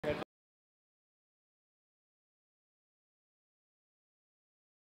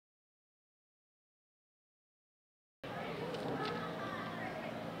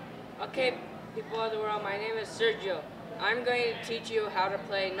Okay, people of the world, my name is Sergio. I'm going to teach you how to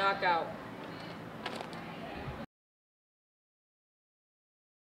play knockout.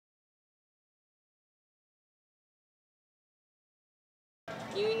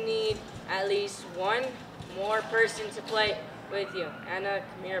 You need at least one more person to play with you. Anna,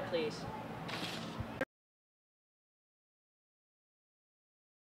 come here, please.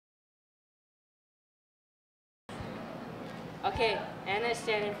 Okay, Anna,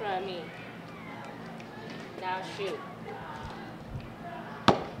 stand in front of me. Now shoot.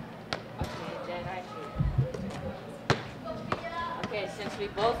 Okay, then I shoot. Okay, since we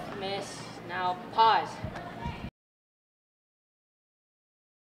both missed, now pause.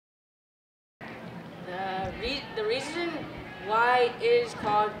 The reason why it is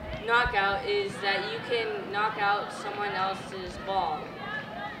called knockout is that you can knock out someone else's ball.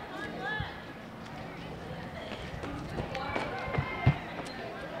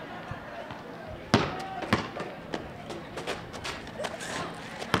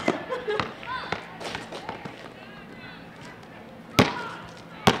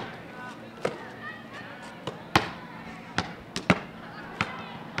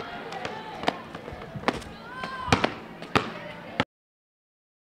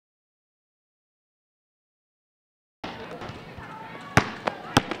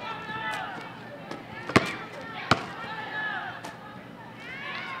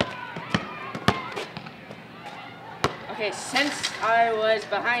 Okay, since I was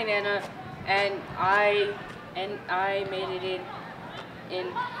behind Anna and I made it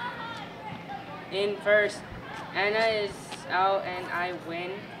in first, Anna is out and I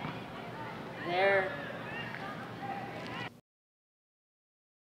win. There.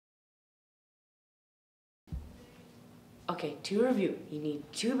 Okay, to review, you need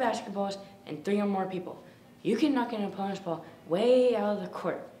 2 basketballs and 3 or more people. You can knock an opponent's ball way out of the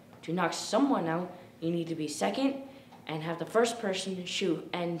court. To knock someone out, you need to be second and have the first person shoot,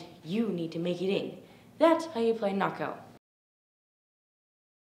 and you need to make it in. That's how you play knockout.